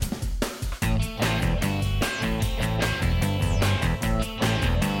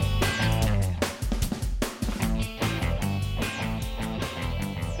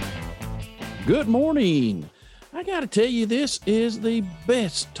Good morning. I got to tell you, this is the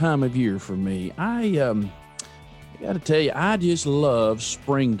best time of year for me. I got to tell you, I just love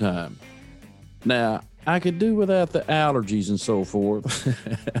springtime. Now, I could do without the allergies and so forth.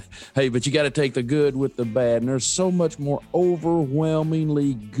 Hey, but you got to take the good with the bad, and there's so much more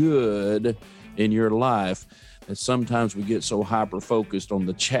overwhelmingly good in your life that sometimes we get so hyper focused on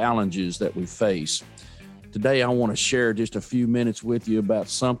the challenges that we face. Today, I want to share just a few minutes with you about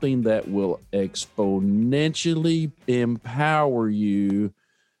something that will exponentially empower you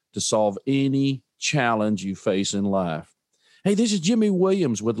to solve any challenge you face in life. Hey, this is Jimmy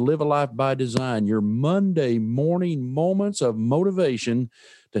Williams with Live a Life by Design, your Monday morning moments of motivation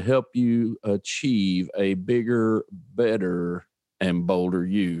to help you achieve a bigger, better, and bolder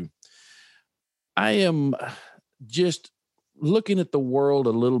you. I am just looking at the world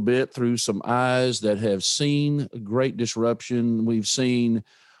a little bit through some eyes that have seen great disruption. We've seen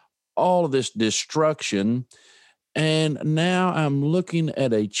all of this destruction. And now I'm looking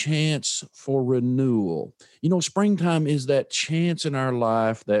at a chance for renewal. You know, springtime is that chance in our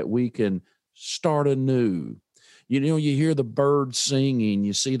life that we can start anew. You know, you hear the birds singing,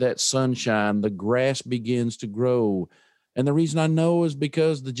 you see that sunshine, the grass begins to grow. And the reason I know is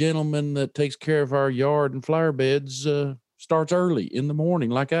because the gentleman that takes care of our yard and flower beds starts early in the morning,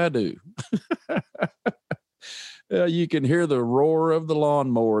 like I do. You can hear the roar of the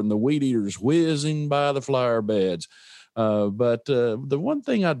lawnmower and the weed eaters whizzing by the flower beds. But the one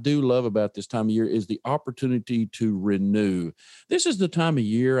thing I do love about this time of year is the opportunity to renew. This is the time of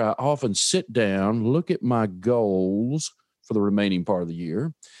year I often sit down, look at my goals for the remaining part of the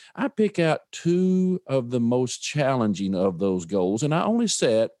year. I pick out two of the most challenging of those goals, and I only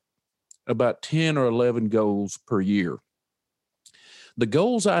set about 10 or 11 goals per year. The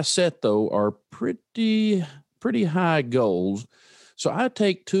goals I set, though, are pretty high goals. So I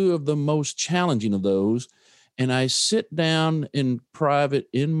take two of the most challenging of those and I sit down in private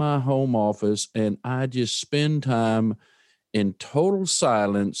in my home office and I just spend time in total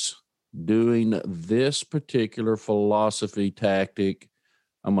silence doing this particular philosophy tactic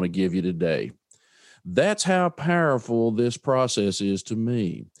I'm going to give you today. That's how powerful this process is to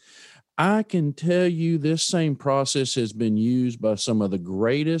me. I can tell you this same process has been used by some of the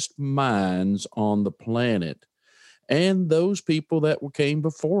greatest minds on the planet and those people that came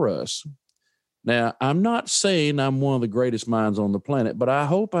before us. Now, I'm not saying I'm one of the greatest minds on the planet, but I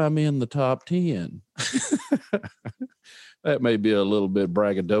hope I'm in the top 10. That may be a little bit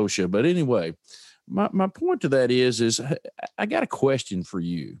braggadocio, but anyway, my point to that is I got a question for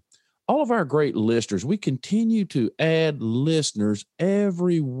you. All of our great listeners, we continue to add listeners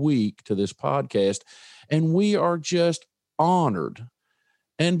every week to this podcast, and we are just honored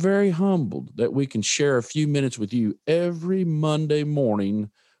and very humbled that we can share a few minutes with you every Monday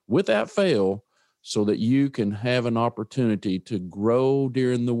morning without fail so that you can have an opportunity to grow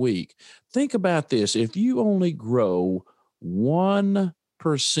during the week. Think about this. If you only grow 1%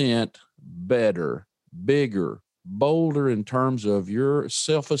 better, bigger, bolder in terms of your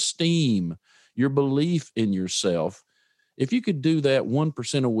self-esteem, your belief in yourself, if you could do that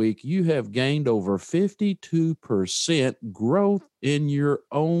 1% a week, you have gained over 52% growth in your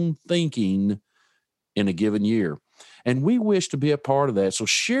own thinking in a given year. And we wish to be a part of that. So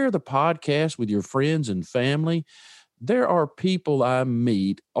share the podcast with your friends and family. There are people I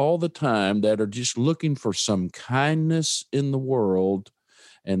meet all the time that are just looking for some kindness in the world,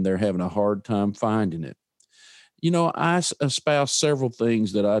 and they're having a hard time finding it. You know, I espouse several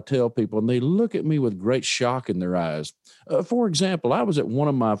things that I tell people, and they look at me with great shock in their eyes. For example, I was at one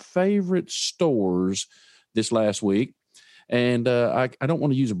of my favorite stores this last week, and I don't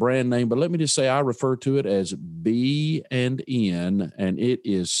want to use a brand name, but let me just say I refer to it as B&N, and it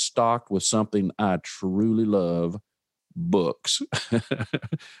is stocked with something I truly love, books.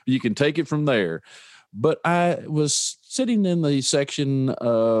 You can take it from there. But I was sitting in the section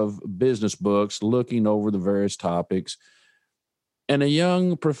of business books, looking over the various topics, and a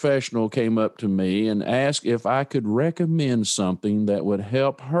young professional came up to me and asked if I could recommend something that would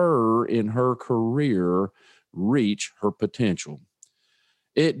help her in her career reach her potential.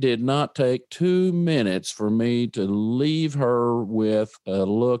 It did not take 2 minutes for me to leave her with a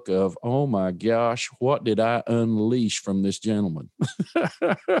look of, oh my gosh, what did I unleash from this gentleman?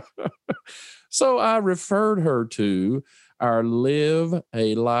 So I referred her to our Live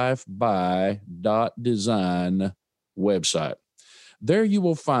a Life by Design website. There you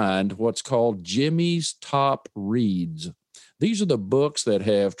will find what's called Jimmy's Top Reads. These are the books that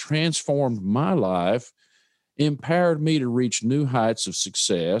have transformed my life, empowered me to reach new heights of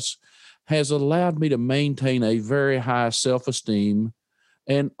success, has allowed me to maintain a very high self-esteem,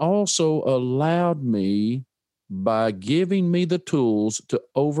 and also allowed me by giving me the tools to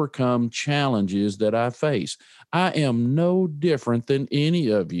overcome challenges that I face. I am no different than any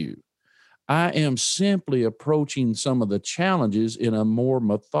of you. I am simply approaching some of the challenges in a more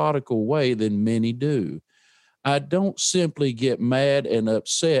methodical way than many do. I don't simply get mad and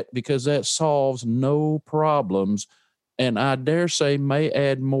upset because that solves no problems, and I dare say may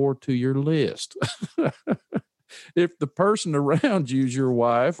add more to your list. If the person around you is your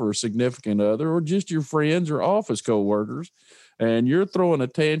wife or significant other or just your friends or office coworkers, and you're throwing a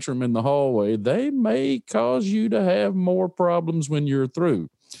tantrum in the hallway, they may cause you to have more problems when you're through.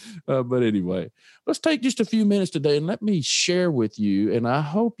 But anyway, let's take just a few minutes today and let me share with you, and I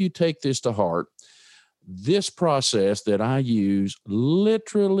hope you take this to heart, this process that I use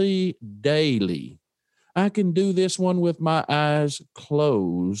literally daily. I can do this one with my eyes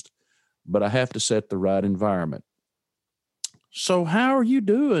closed, but I have to set the right environment. So, how are you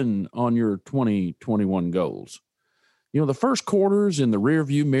doing on your 2021 goals? The first quarter's in the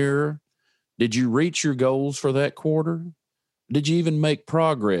rearview mirror. Did you reach your goals for that quarter? Did you even make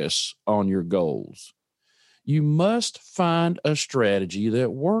progress on your goals? You must find a strategy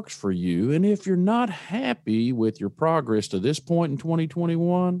that works for you. And if you're not happy with your progress to this point in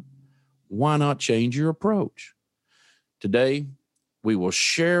 2021, why not change your approach? Today, we will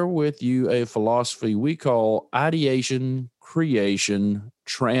share with you a philosophy we call ideation, creation,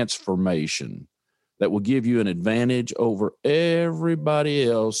 transformation that will give you an advantage over everybody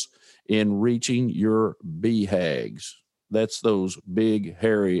else in reaching your BHAGs. That's those big,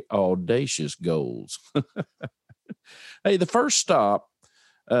 hairy, audacious goals. Hey, the first stop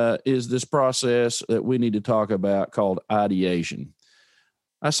is this process that we need to talk about called ideation.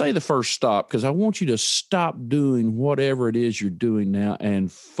 I say the first stop because I want you to stop doing whatever it is you're doing now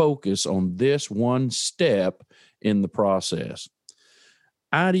and focus on this one step in the process.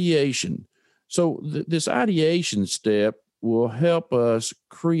 Ideation. So, this ideation step will help us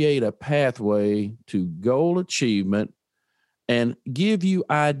create a pathway to goal achievement and give you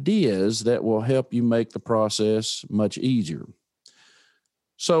ideas that will help you make the process much easier.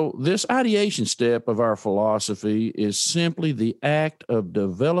 So, this ideation step of our philosophy is simply the act of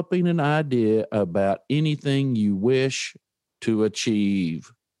developing an idea about anything you wish to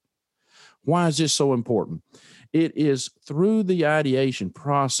achieve. Why is this so important? It is through the ideation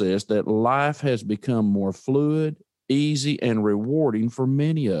process that life has become more fluid, easy, and rewarding for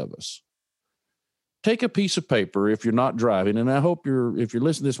many of us. Take a piece of paper if you're not driving, and I hope if you're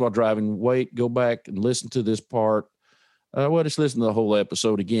listening to this while driving, wait, go back and listen to this part. Just listen to the whole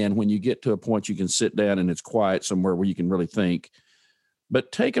episode again. When you get to a point you can sit down and it's quiet somewhere where you can really think.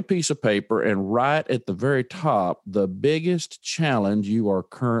 But take a piece of paper and write at the very top the biggest challenge you are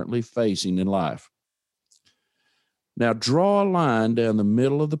currently facing in life. Now, draw a line down the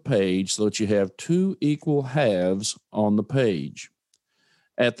middle of the page so that you have two equal halves on the page.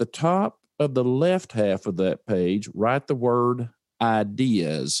 At the top of the left half of that page, write the word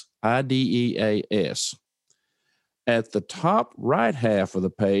ideas, IDEAS. At the top right half of the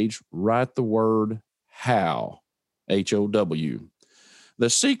page, write the word how, HOW. The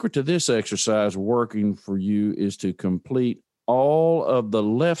secret to this exercise working for you is to complete all of the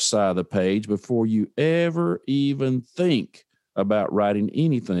left side of the page before you ever even think about writing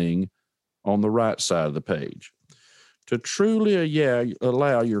anything on the right side of the page. To truly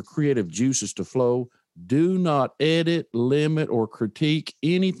allow your creative juices to flow, do not edit, limit, or critique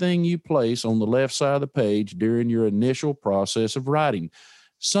anything you place on the left side of the page during your initial process of writing.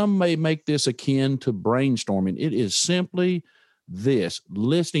 Some may make this akin to brainstorming. It is simply this,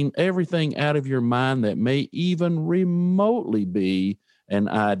 listing everything out of your mind that may even remotely be an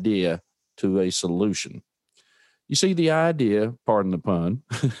idea to a solution. You see, the idea, pardon the pun,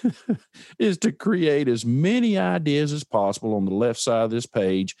 is to create as many ideas as possible on the left side of this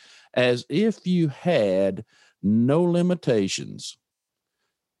page as if you had no limitations.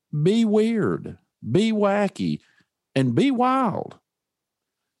 Be weird, be wacky, and be wild.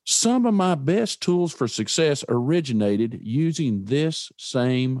 Some of my best tools for success originated using this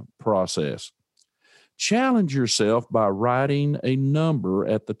same process. Challenge yourself by writing a number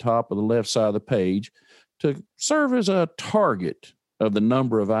at the top of the left side of the page to serve as a target of the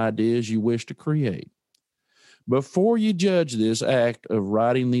number of ideas you wish to create. Before you judge this act of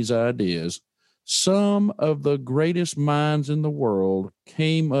writing these ideas, some of the greatest minds in the world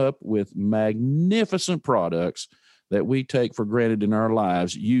came up with magnificent products that we take for granted in our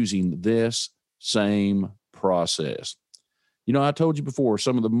lives using this same process. I told you before,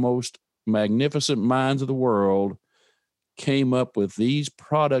 some of the most magnificent minds of the world came up with these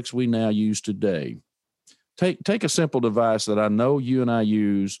products we now use today. Take a simple device that I know you and I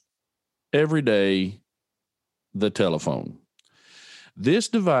use every day, the telephone. This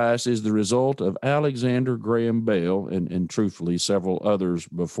device is the result of Alexander Graham Bell, and truthfully, several others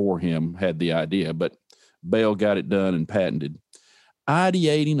before him had the idea, but Bell got it done and patented,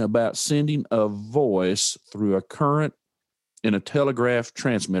 ideating about sending a voice through a current in a telegraph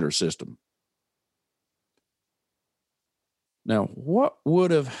transmitter system. Now, what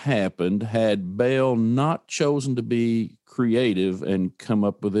would have happened had Bell not chosen to be creative and come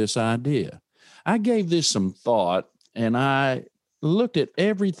up with this idea? I gave this some thought, and I looked at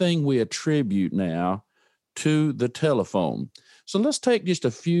everything we attribute now to the telephone. So let's take just a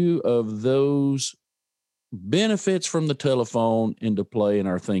few of those benefits from the telephone into play in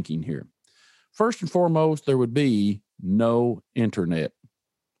our thinking here. First and foremost, there would be no internet.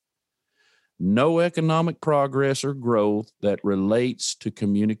 No economic progress or growth that relates to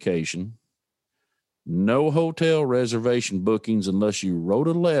communication. No hotel reservation bookings unless you wrote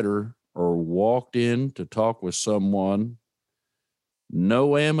a letter or walked in to talk with someone.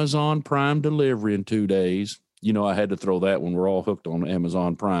 No Amazon Prime delivery in 2 days. You know, I had to throw that when we're all hooked on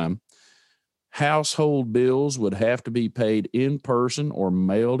Amazon Prime. Household bills would have to be paid in person or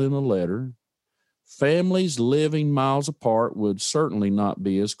mailed in a letter. Families living miles apart would certainly not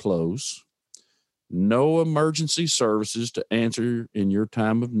be as close. No emergency services to answer in your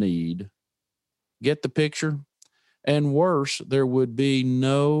time of need. Get the picture? And worse, there would be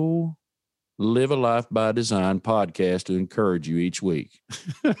no Live a Life by Design podcast to encourage you each week.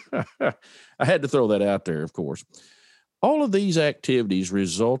 I had to throw that out there, of course. All of these activities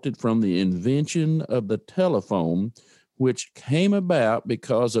resulted from the invention of the telephone, which came about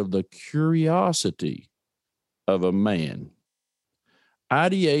because of the curiosity of a man.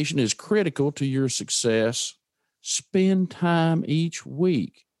 Ideation is critical to your success. Spend time each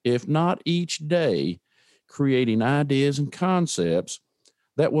week, if not each day, creating ideas and concepts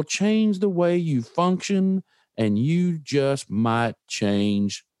that will change the way you function, and you just might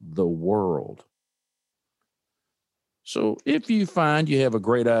change the world. So if you find you have a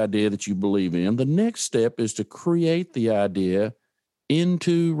great idea that you believe in, the next step is to create the idea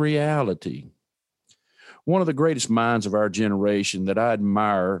into reality. One of the greatest minds of our generation that I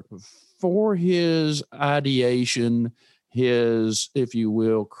admire for his ideation, his, if you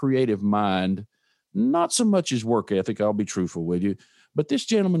will, creative mind, not so much his work ethic, I'll be truthful with you, but this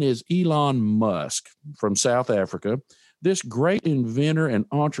gentleman is Elon Musk from South Africa. This great inventor and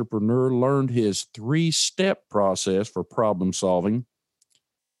entrepreneur learned his 3-step process for problem solving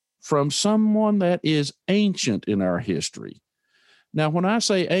from someone that is ancient in our history. Now, when I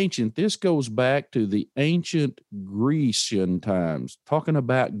say ancient, this goes back to the ancient Grecian times, talking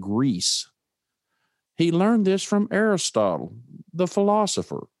about Greece. He learned this from Aristotle, the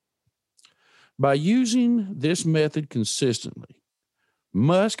philosopher. By using this method consistently,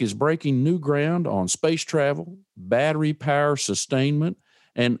 Musk is breaking new ground on space travel, battery power sustainment,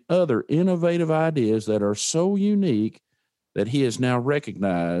 and other innovative ideas that are so unique that he is now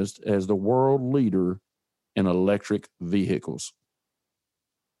recognized as the world leader in electric vehicles.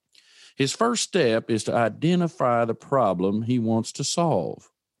 His first step is to identify the problem he wants to solve.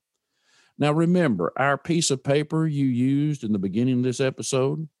 Now, remember, our piece of paper you used in the beginning of this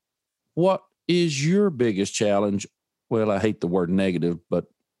episode, what is your biggest challenge? Well, I hate the word negative, but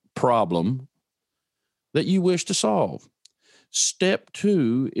problem that you wish to solve. Step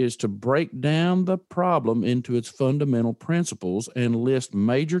 2 is to break down the problem into its fundamental principles and list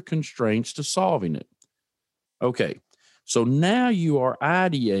major constraints to solving it. Okay, so now you are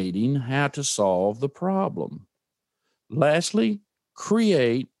ideating how to solve the problem. Lastly,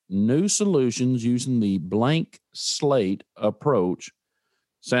 create new solutions using the blank slate approach.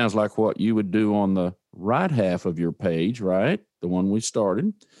 Sounds like what you would do on the right half of your page, right? The one we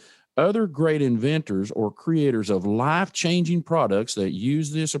started. Other great inventors or creators of life-changing products that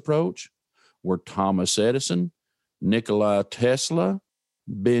use this approach were Thomas Edison, Nikola Tesla,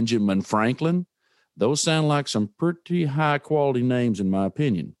 Benjamin Franklin. Those sound like some pretty high-quality names in my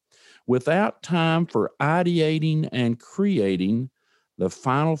opinion. Without time for ideating and creating, the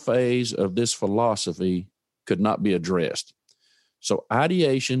final phase of this philosophy could not be addressed. So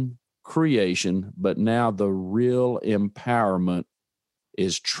ideation, creation, but now the real empowerment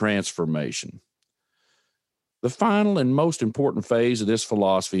is transformation. The final and most important phase of this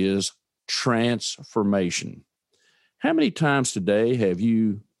philosophy is transformation. How many times today have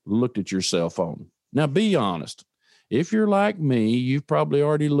you looked at your cell phone? Now, be honest. If you're like me, you've probably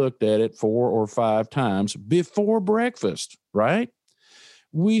already looked at it 4 or 5 times before breakfast, right?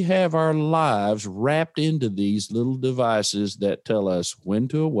 We have our lives wrapped into these little devices that tell us when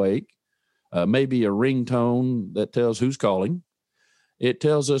to awake, maybe a ringtone that tells who's calling. It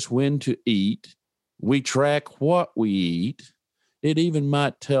tells us when to eat. We track what we eat. It even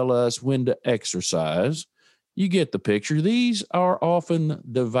might tell us when to exercise. You get the picture. These are often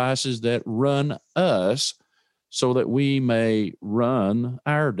devices that run us so that we may run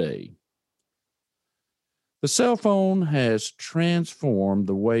our day. The cell phone has transformed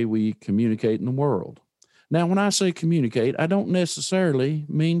the way we communicate in the world. Now, when I say communicate, I don't necessarily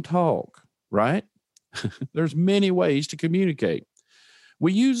mean talk, right? There's many ways to communicate.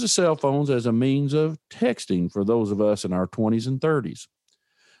 We use the cell phones as a means of texting for those of us in our 20s and 30s.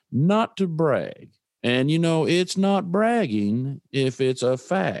 Not to brag. And it's not bragging if it's a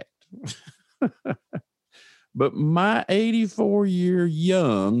fact. But my 84-year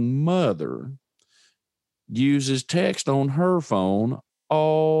young mother uses text on her phone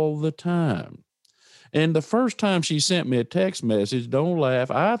all the time. And the first time she sent me a text message, don't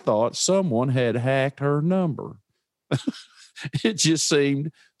laugh, I thought someone had hacked her number. It just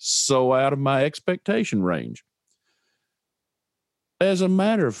seemed so out of my expectation range. As a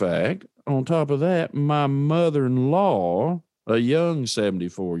matter of fact, on top of that, my mother-in-law, a young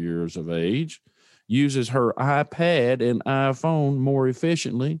 74 years of age, uses her iPad and iPhone more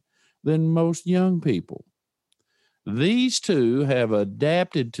efficiently than most young people. These two have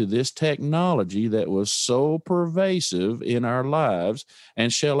adapted to this technology that was so pervasive in our lives,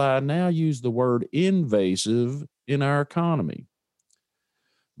 and shall I now use the word invasive in our economy?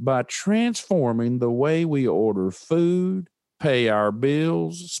 By transforming the way we order food, pay our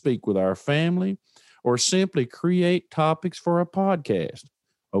bills, speak with our family, or simply create topics for a podcast.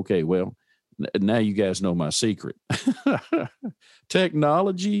 Okay, well, now you guys know my secret.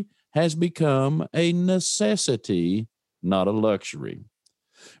 Technology has become a necessity, not a luxury.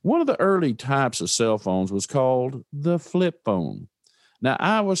 One of the early types of cell phones was called the flip phone. Now,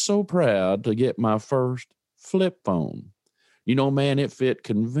 I was so proud to get my first flip phone. Man, it fit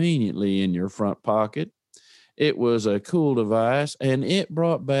conveniently in your front pocket. It was a cool device, and it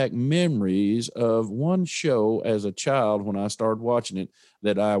brought back memories of one show as a child when I started watching it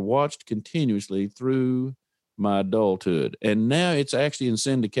that I watched continuously through my adulthood. And now it's actually in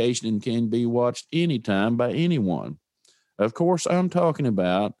syndication and can be watched anytime by anyone. Of course, I'm talking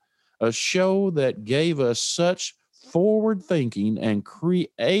about a show that gave us such forward thinking and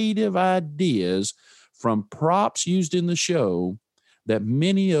creative ideas from props used in the show that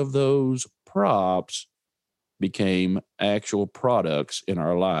many of those props became actual products in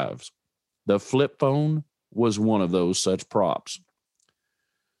our lives. The flip phone was one of those such props.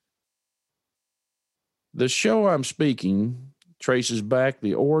 The show I'm speaking traces back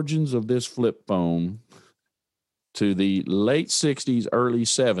the origins of this flip phone to the late 60s, early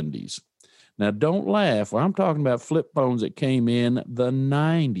 70s. Now, don't laugh. I'm talking about flip phones that came in the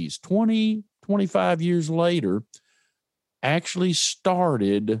 90s, 25 years later, actually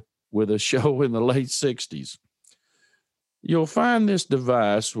started with a show in the late 60s. You'll find this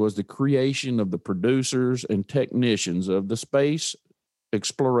device was the creation of the producers and technicians of the space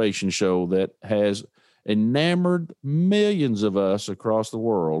exploration show that has enamored millions of us across the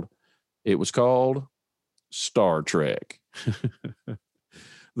world. It was called Star Trek.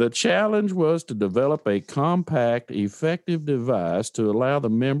 The challenge was to develop a compact, effective device to allow the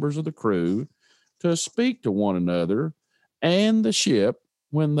members of the crew to speak to one another and the ship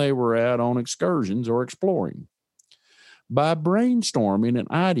when they were out on excursions or exploring. By brainstorming and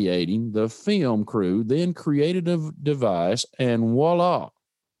ideating, the film crew then created a device, and voila,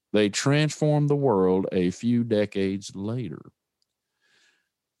 they transformed the world a few decades later.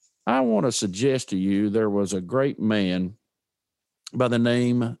 I want to suggest to you there was a great man by the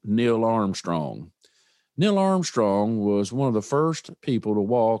name Neil Armstrong. Neil Armstrong was one of the first people to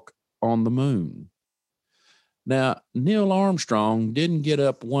walk on the moon. Now, Neil Armstrong didn't get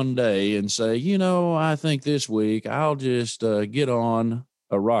up one day and say, I think this week I'll just get on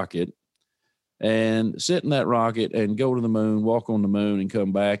a rocket and sit in that rocket and go to the moon, walk on the moon, and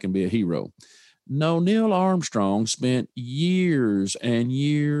come back and be a hero. No, Neil Armstrong spent years and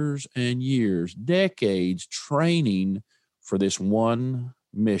years and years, decades training for this one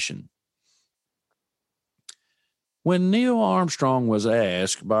mission. When Neil Armstrong was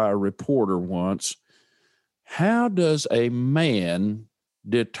asked by a reporter once, how does a man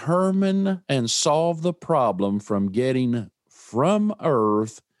determine and solve the problem from getting from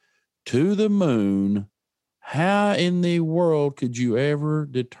Earth to the moon? How in the world could you ever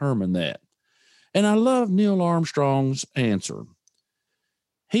determine that? And I love Neil Armstrong's answer.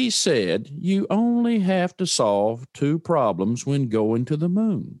 He said, you only have to solve two problems when going to the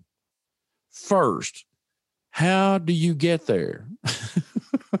moon. First, how do you get there?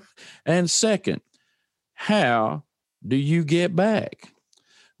 And second, how do you get back?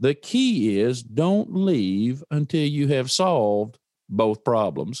 The key is don't leave until you have solved both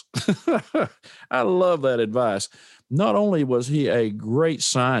problems. I love that advice. Not only was he a great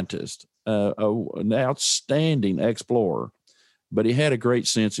scientist, an outstanding explorer, but he had a great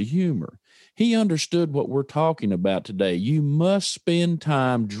sense of humor. He understood what we're talking about today. You must spend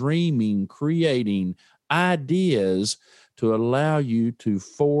time dreaming, creating ideas to allow you to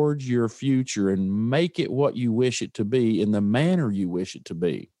forge your future and make it what you wish it to be in the manner you wish it to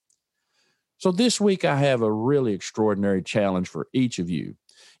be. So this week, I have a really extraordinary challenge for each of you.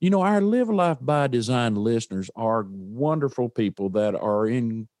 You know, our Live Life by Design listeners are wonderful people that are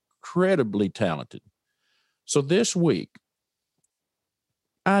incredibly talented. So this week,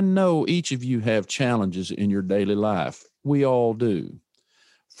 I know each of you have challenges in your daily life. We all do.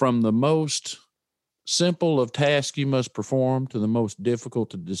 From the most simple of tasks you must perform to the most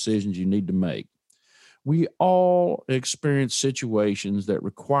difficult of decisions you need to make. We all experience situations that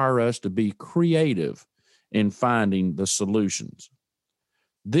require us to be creative in finding the solutions.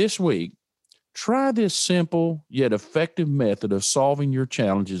 This week, try this simple yet effective method of solving your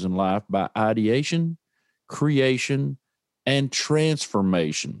challenges in life by ideation, creation, and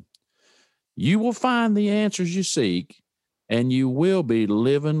transformation. You will find the answers you seek, and you will be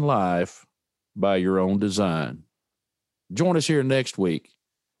living life by your own design. Join us here next week,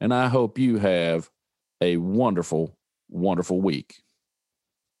 and I hope you have a wonderful, wonderful week.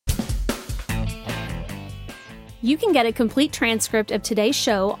 You can get a complete transcript of today's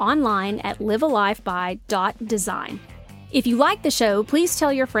show online at livealifeby.design. If you like the show, please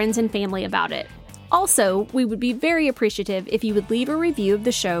tell your friends and family about it. Also, we would be very appreciative if you would leave a review of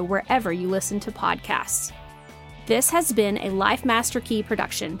the show wherever you listen to podcasts. This has been a Life Master Key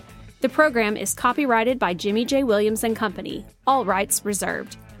production. The program is copyrighted by Jimmy J. Williams & Company, all rights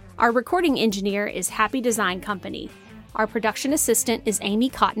reserved. Our recording engineer is Happy Design Company. Our production assistant is Amy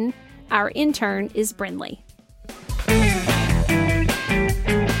Cotton. Our intern is Brinley.